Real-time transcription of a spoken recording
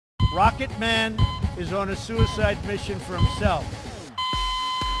Rocket Man is on a suicide mission for himself.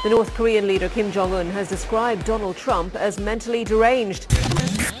 The North Korean leader Kim Jong-un has described Donald Trump as mentally deranged.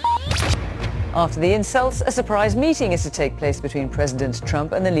 After the insults, a surprise meeting is to take place between President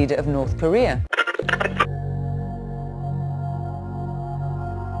Trump and the leader of North Korea.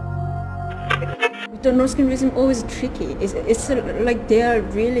 The North Korean regime always tricky. It's like they are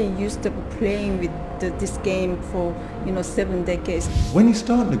really used to playing with this game for 7 decades. When you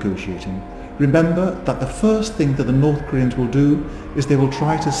start negotiating, remember that the first thing that the North Koreans will do is they will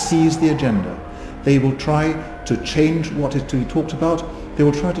try to seize the agenda. They will try to change what is to be talked about. They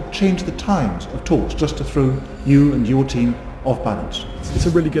will try to change the times of talks just to throw you and your team off balance. It's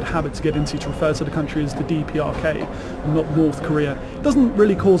a really good habit to get into, to refer to the country as the DPRK, not North Korea. It doesn't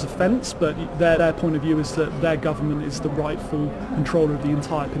really cause offence, but their point of view is that their government is the rightful controller of the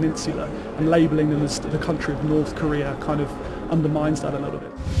entire peninsula, and labelling them as the country of North Korea kind of undermines that a little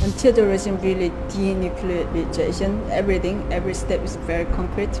bit. Until the regime really denuclearization, every step is very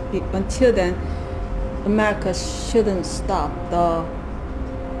concrete. Until then, America shouldn't stop the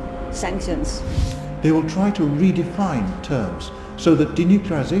sanctions. They will try to redefine terms so that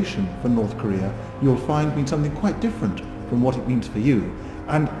denuclearization for North Korea you'll find means something quite different from what it means for you.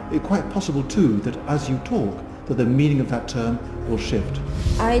 And it's quite possible too that as you talk, that the meaning of that term will shift.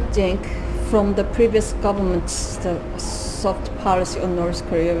 I think from the previous government's soft policy on North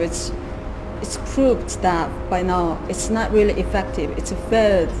Korea, it's proved that by now it's not really effective. It's a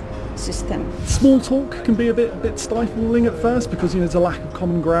failed system. Small talk can be a bit stifling at first because there's a lack of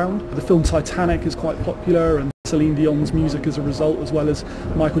common ground. The film Titanic is quite popular, and Celine Dion's music as a result, as well as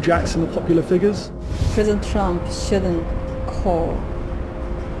Michael Jackson, are popular figures. President Trump shouldn't call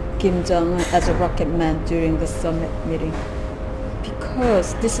Kim Jong-un as a rocket man during the summit meeting,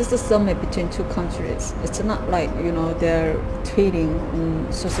 because this is the summit between two countries. It's not like they're tweeting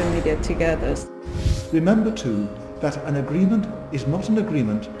on social media together. Remember too that an agreement is not an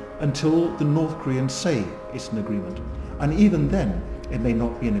agreement until the North Koreans say it's an agreement. And even then, it may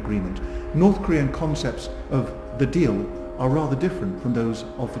not be an agreement. North Korean concepts of the deal are rather different from those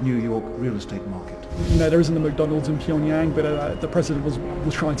of the New York real estate market. There isn't a McDonald's in Pyongyang, but the president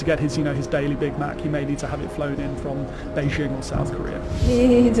was trying to get his daily Big Mac. He may need to have it flown in from Beijing or South Korea.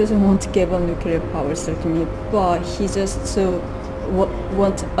 He doesn't want to give up nuclear power, certainly, but he just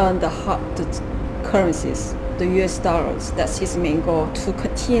want to earn the hard currencies, the US dollars. That's his main goal, to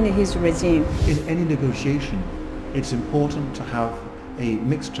continue his regime. In any negotiation, it's important to have a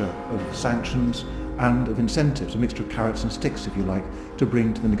mixture of sanctions and of incentives, a mixture of carrots and sticks, if you like, to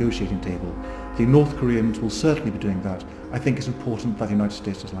bring to the negotiating table. The North Koreans will certainly be doing that. I think it's important that the United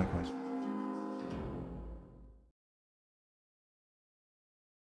States does likewise.